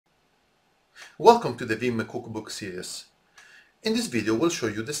Welcome to the Veeam Cookbook series. In this video we'll show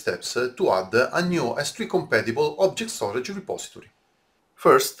you the steps to add a new S3-compatible object storage repository.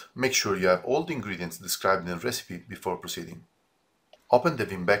 First, make sure you have all the ingredients described in the recipe before proceeding. Open the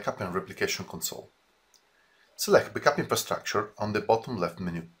Veeam Backup and Replication console. Select Backup Infrastructure on the bottom left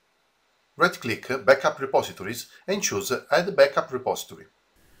menu. Right-click Backup Repositories and choose Add Backup Repository.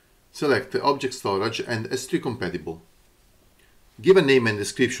 Select Object Storage and S3-compatible. Give a name and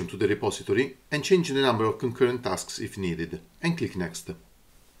description to the repository and change the number of concurrent tasks if needed, and click Next.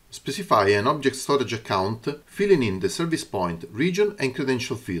 Specify an object storage account, filling in the service point, region and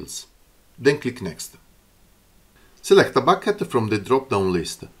credential fields. Then click Next. Select a bucket from the drop-down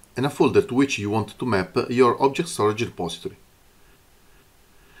list and a folder to which you want to map your object storage repository.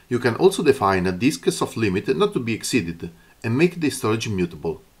 You can also define a disk soft limit not to be exceeded and make the storage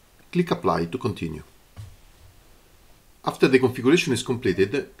immutable. Click Apply to continue. After the configuration is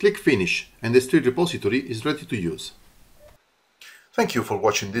completed, click Finish and the S3 repository is ready to use. Thank you for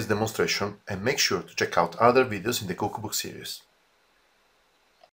watching this demonstration and make sure to check out other videos in the Cookbook series.